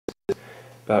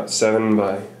about 7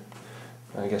 by,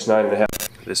 I guess, 9.5.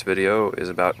 This video is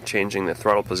about changing the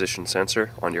throttle position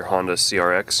sensor on your Honda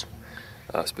CRX.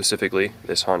 Specifically,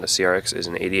 this Honda CRX is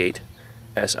an 88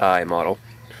 SI model,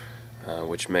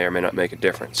 which may or may not make a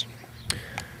difference.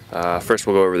 First,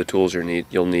 we'll go over the tools you'll need.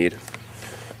 You'll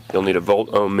need a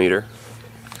Volt-Ohm Meter,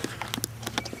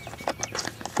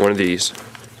 one of these,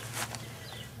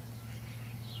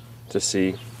 to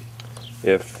see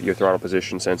if your throttle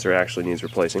position sensor actually needs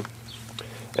replacing.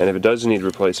 And if it does need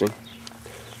replacing,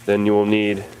 then you will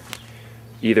need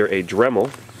either a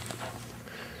Dremmel,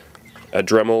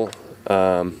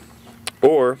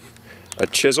 or a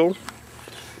chisel,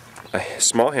 a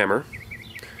small hammer,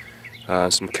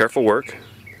 some careful work,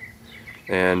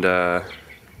 and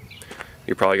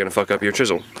you're probably going to fuck up your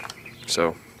chisel.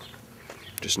 So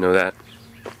just know that.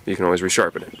 You can always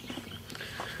resharpen it.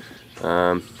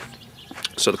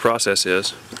 So the process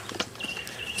is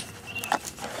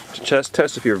to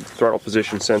test if your throttle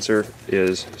position sensor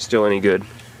is still any good.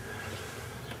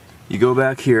 You go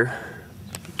back here,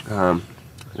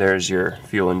 there's your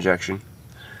fuel injection,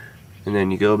 and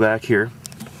then you go back here.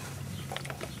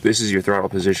 This is your throttle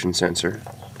position sensor,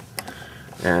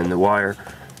 and the wire,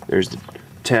 there's the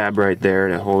tab right there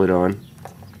to hold it on.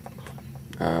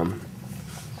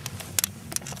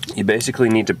 You basically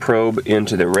need to probe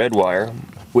into the red wire,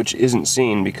 which isn't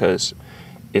seen because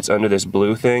it's under this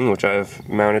blue thing, which I've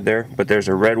mounted there, but there's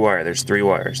a red wire. There's 3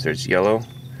 wires. There's yellow,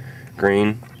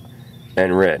 green,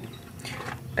 and red.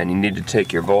 And you need to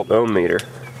take your Volt-Ohm meter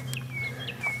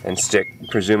and stick,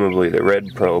 presumably, the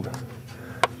red probe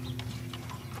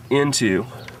into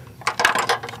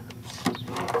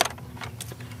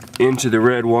the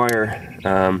red wire,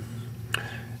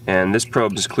 and this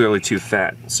probe is clearly too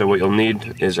fat. So what you'll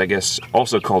need is, I guess,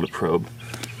 also called a probe,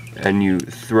 and you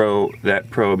throw that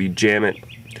probe, you jam it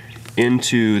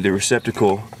into the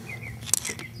receptacle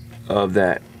of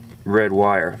that red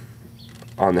wire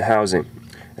on the housing,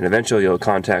 and eventually you'll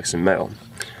contact some metal.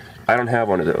 I don't have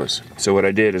one of those, so what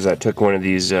I did is I took one of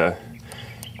these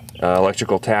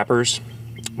electrical tappers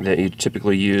that you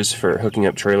typically use for hooking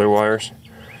up trailer wires,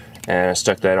 and I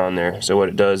stuck that on there. So what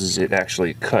it does is it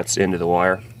actually cuts into the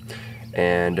wire,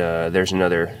 and there's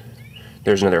another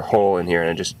hole in here, and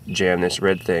I just jam this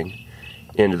red thing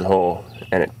into the hole,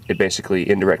 and it basically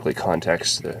indirectly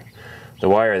contacts the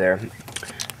wire there.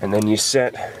 And then you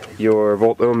set your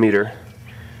Volt-Ohm meter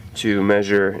to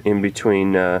measure in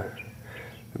between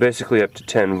basically up to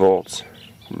 10 volts,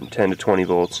 10 to 20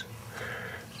 volts,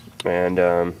 and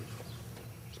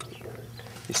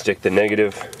you stick the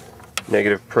negative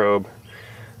probe.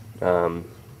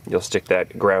 You'll stick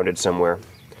that grounded somewhere,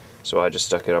 so I just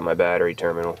stuck it on my battery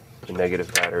terminal, the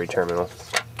negative battery terminal.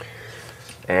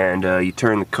 And you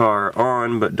turn the car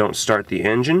on, but don't start the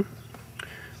engine.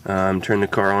 Turn the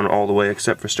car on all the way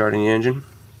except for starting the engine.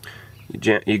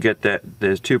 You get that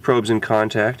there's 2 probes in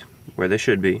contact where they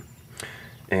should be,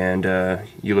 and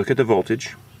you look at the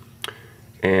voltage,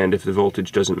 and if the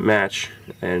voltage doesn't match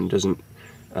and doesn't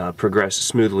progress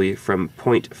smoothly from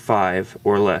 0.5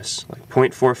 or less, like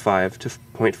 0.45 to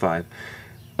 0.5,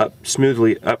 up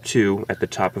smoothly up to, at the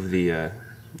top of the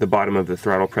bottom of the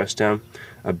throttle press down,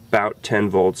 about 10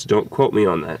 volts. Don't quote me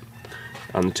on that,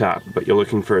 on the top, but you're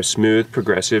looking for a smooth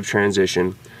progressive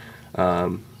transition,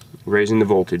 raising the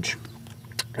voltage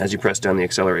as you press down the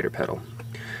accelerator pedal.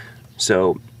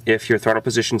 So if your throttle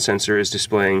position sensor is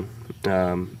displaying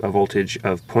a voltage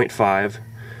of 0.5,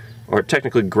 or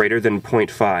technically greater than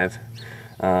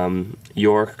 0.5,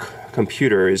 your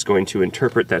computer is going to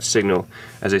interpret that signal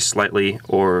as a slightly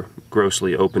or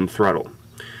grossly open throttle.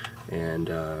 And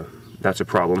that's a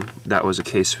problem. That was the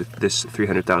case with this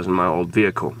 300,000-mile-old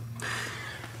vehicle.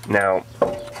 Now,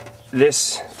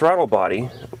 this throttle body,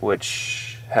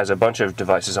 which has a bunch of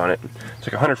devices on it, it's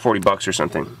like $140 or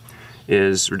something,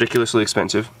 is ridiculously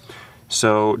expensive.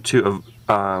 So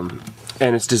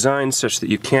and it's designed such that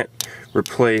you can't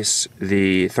replace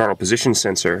the throttle position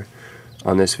sensor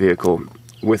on this vehicle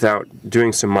without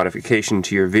doing some modification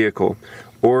to your vehicle,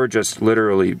 or just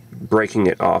literally breaking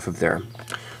it off of there.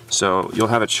 So you'll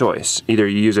have a choice. Either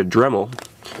you use a Dremmel,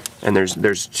 and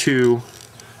there's 2.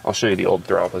 I'll show you the old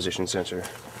throttle position sensor.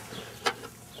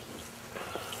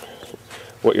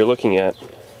 What you're looking at,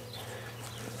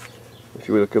 if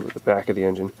you look at the back of the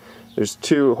engine, there's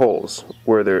 2 holes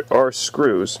where there are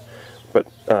screws, but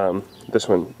this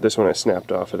one I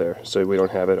snapped off of there, so we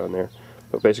don't have it on there.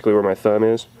 But basically where my thumb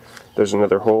is, there's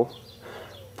another hole,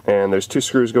 and there's 2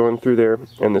 screws going through there,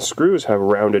 and the screws have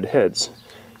rounded heads.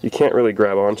 You can't really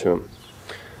grab onto them.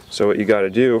 So what you got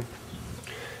to do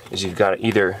is you've got to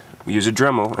either use a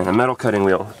Dremel and a metal cutting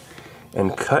wheel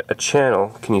and cut a channel.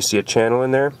 Can you see a channel in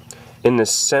there? in the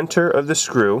center of the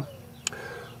screw,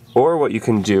 or what you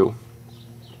can do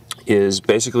is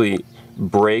basically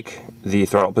break the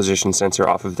throttle position sensor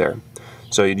off of there.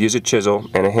 So you'd use a chisel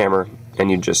and a hammer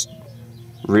and you'd just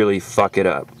really fuck it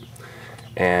up.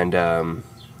 And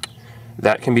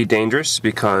that can be dangerous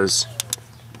because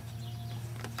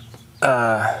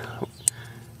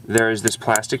there is this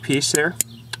plastic piece there,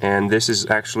 and this is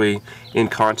actually in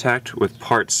contact with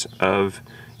parts of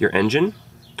your engine,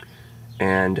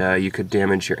 and you could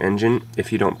damage your engine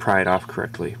if you don't pry it off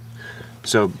correctly.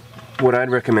 So what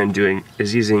I'd recommend doing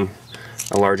is using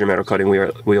a larger metal cutting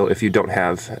wheel if you don't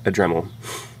have a Dremel,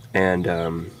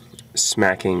 and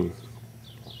smacking,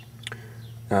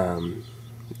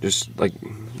 just like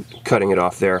cutting it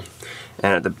off there,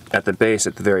 and at the base,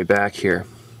 at the very back here.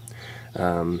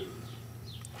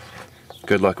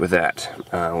 Good luck with that.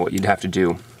 What you'd have to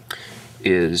do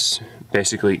is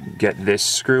basically get this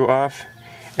screw off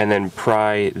and then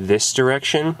pry this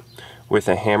direction with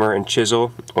a hammer and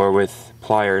chisel or with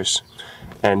pliers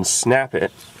and snap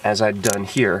it, as I've done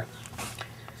here.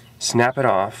 Snap it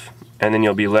off, and then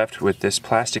you'll be left with this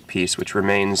plastic piece which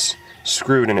remains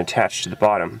screwed and attached to the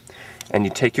bottom. And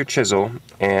you take your chisel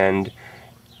and,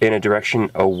 in a direction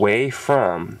away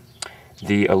from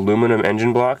the aluminum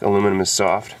engine block, aluminum is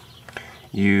soft,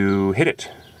 you hit it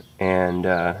and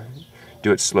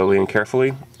do it slowly and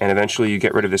carefully, and eventually you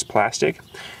get rid of this plastic,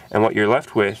 and what you're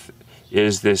left with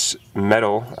is this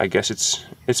metal, I guess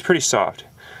it's pretty soft,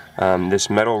 this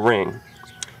metal ring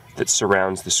that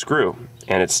surrounds the screw,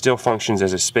 and it still functions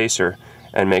as a spacer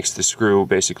and makes the screw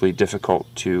basically difficult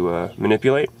to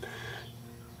manipulate.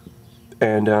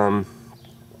 And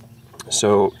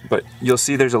but you'll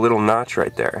see there's a little notch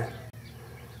right there.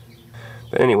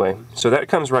 But anyway, so that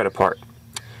comes right apart,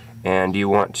 and you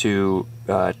want to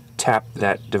tap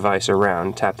that device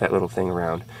around, tap that little thing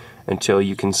around, until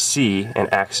you can see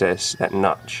and access that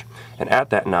notch. And at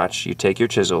that notch, you take your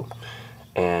chisel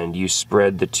and you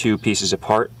spread the two pieces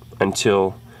apart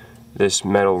until this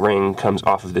metal ring comes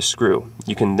off of the screw.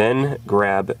 You can then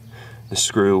grab the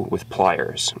screw with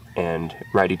pliers and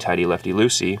righty-tighty,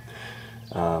 lefty-loosey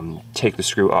take the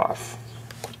screw off.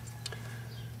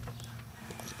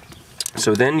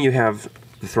 So then you have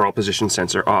the throttle position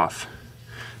sensor off,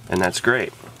 and that's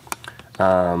great.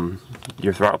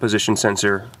 Your throttle position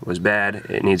sensor was bad.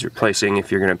 It needs replacing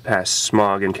if you're going to pass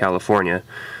smog in California.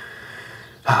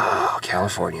 Oh,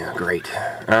 California, great.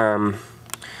 And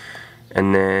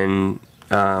then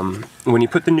when you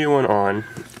put the new one on,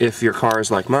 if your car is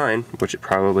like mine, which it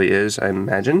probably is, I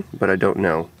imagine, but I don't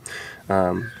know,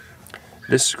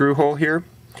 this screw hole here,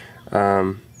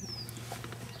 remember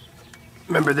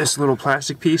this little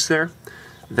plastic piece there?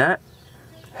 That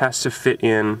has to fit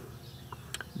in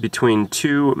between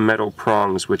two metal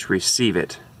prongs which receive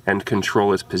it and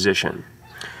control its position.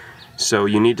 So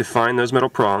you need to find those metal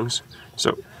prongs.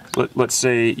 So let's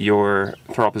say your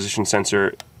throttle position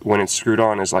sensor, when it's screwed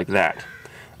on, is like that.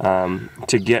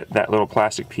 To get that little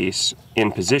plastic piece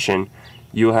in position,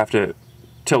 you'll have to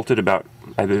tilt it about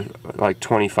either like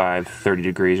 25-30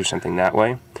 degrees or something that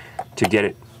way to get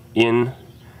it in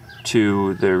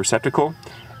to the receptacle,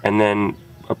 and then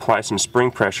apply some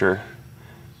spring pressure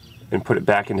and put it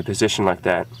back into position like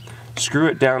that. Screw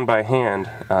it down by hand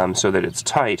so that it's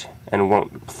tight and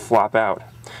won't flop out,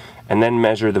 and then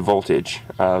measure the voltage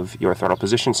of your throttle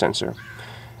position sensor,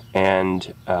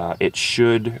 and it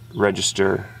should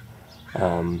register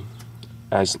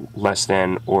as less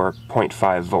than or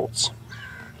 0.5 volts.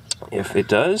 If it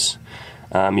does,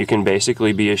 you can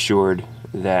basically be assured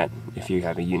that if you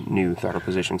have a new throttle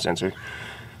position sensor,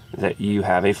 that you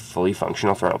have a fully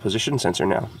functional throttle position sensor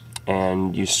now.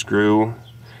 And you screw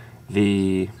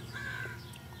the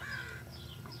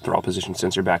throttle position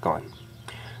sensor back on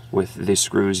with the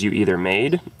screws you either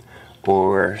made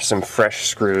or some fresh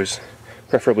screws,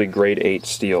 preferably grade 8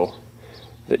 steel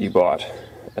that you bought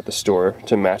at the store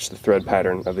to match the thread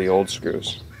pattern of the old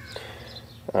screws.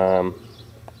 So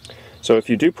if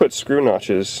you do put screw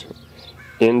notches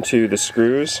into the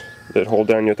screws that hold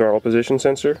down your throttle position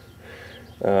sensor,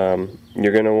 you're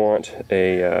going to want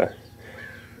a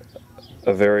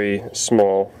very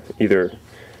small, either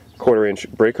 1/4 inch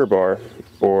breaker bar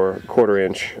or 1/4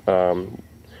 inch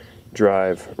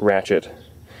drive ratchet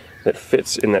that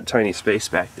fits in that tiny space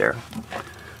back there.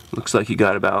 Looks like you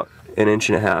got about 1.5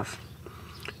 inches,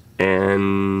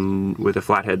 and with a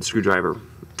flathead screwdriver,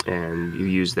 and you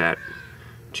use that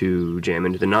to jam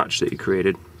into the notch that you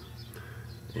created,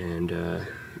 and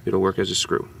it'll work as a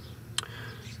screw.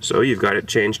 So you've got it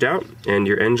changed out, and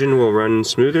your engine will run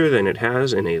smoother than it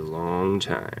has in a long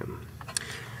time.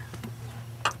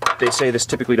 They say this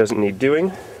typically doesn't need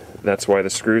doing. That's why the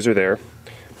screws are there.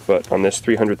 but on this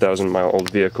 300,000 mile old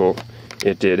vehicle,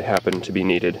 it did happen to be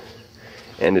needed.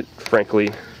 And it,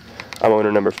 frankly, I'm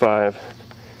owner number 5.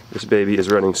 This baby is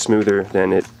running smoother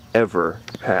than it ever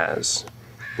has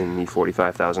in the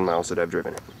 45,000 miles that I've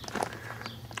driven it.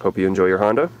 Hope you enjoy your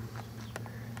Honda,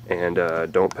 and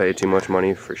don't pay too much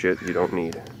money for shit you don't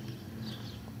need.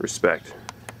 Respect.